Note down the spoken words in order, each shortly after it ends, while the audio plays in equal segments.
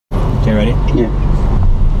Okay, ready?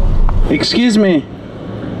 Yeah. Excuse me.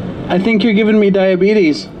 I think you're giving me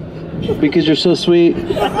diabetes because you're so sweet.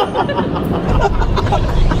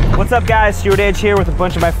 What's up, guys? Stuart here with a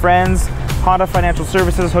bunch of my friends. Honda Financial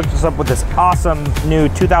Services hooked us up with this awesome new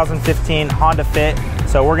 2015 Honda Fit.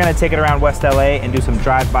 So we're gonna take it around West LA and do some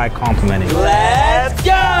drive-by complimenting. Let's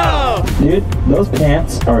go! Dude, those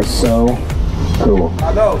pants are so cool.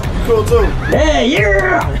 I know, cool too. Hey,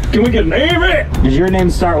 yeah! Can we get an A? Does your name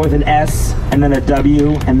start with an S, and then a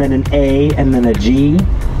W, and then an A, and then a G?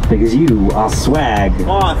 Because you are swag.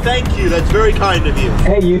 Aw, thank you. That's very kind of you.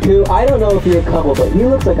 Hey, you two. I don't know if you're a couple, but he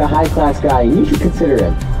looks like a high-class guy, and you should consider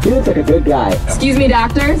him. He looks like a good guy. Excuse me,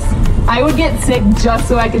 doctors. I would get sick just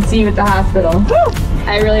so I could see you at the hospital. Woo!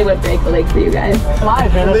 I really would break the leg for you guys.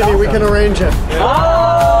 Live, man. Maybe we can arrange it.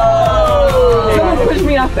 Oh! Someone push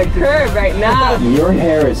me off the curb right now. Your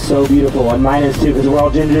hair is so beautiful, and mine is too, because we're all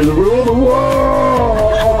gingers to rule the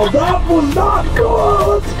world. That was not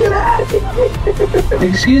cool. Let's get out of here.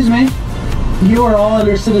 Excuse me. You are all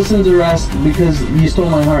under citizen's arrest because you stole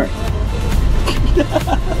my heart.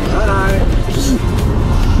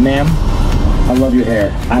 Ma'am, I love your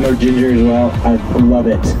hair. I'm a ginger as well. I love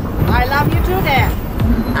it. I love you too, Dad.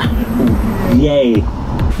 Yay.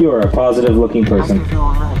 You are a positive looking person.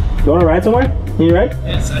 You want to ride somewhere? You ride?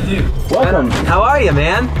 Yes, I do. Welcome. How are you,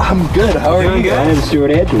 man? I'm good. How are you? I am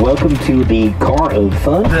Stuart Edge. Welcome to the car of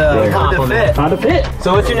fun. Honda Fit. Honda Fit.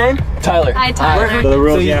 So what's your name? Tyler. Hi, Tyler. So the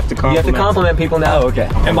rules you have to compliment. You have to compliment people now. Oh, okay.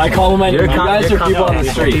 Am I complimenting you guys or people on the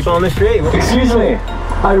street? People on the street. Excuse me.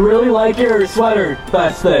 I really like your sweater.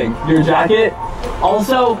 Best thing. Your jacket.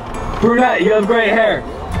 Also, brunette, you have great hair.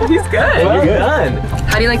 He's good. Well done.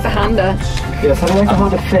 How do you like the Honda? Yes, how do you like the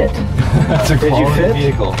Honda Fit? It's a quality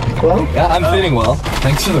vehicle. Well, yeah, I'm fitting well.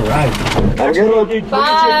 Thanks for the ride. Have a good one.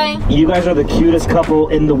 Bye. You guys are the cutest couple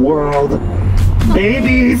in the world.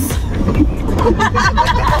 Babies.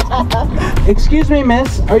 Excuse me,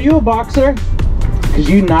 miss. Are you a boxer? Because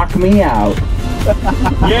you knocked me out.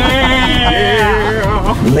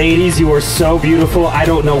 Yeah! Ladies, you are so beautiful. I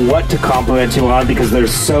don't know what to compliment you on because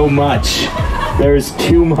there's so much. There's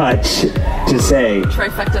too much to say.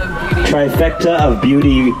 Trifecta of beauty. Trifecta of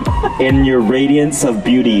beauty in your radiance of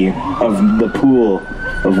beauty of the pool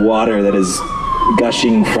of water that is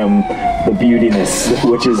gushing from the beautiness,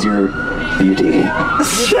 which is your beauty.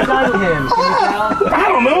 I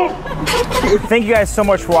don't know. Thank you guys so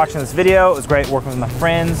much for watching this video. It was great working with my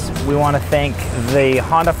friends. We want to thank the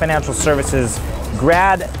Honda Financial Services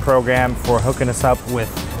grad program for hooking us up with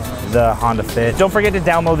the Honda Fit. Don't forget to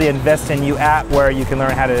download the Invest in You app where you can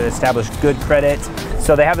learn how to establish good credit.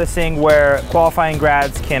 So they have this thing where qualifying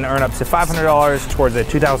grads can earn up to $500 towards a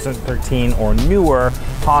 2013 or newer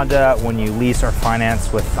Honda when you lease or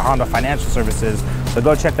finance with Honda Financial Services. So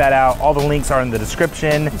go check that out. All the links are in the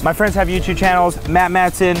description. My friends have YouTube channels, Matt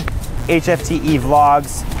Madsen, HFTE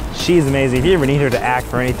Vlogs. She's amazing. If you ever need her to act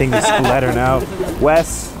for anything, just let her know.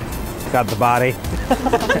 Wes, got the body.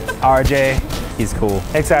 RJ, he's cool.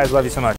 Thanks guys, love you so much.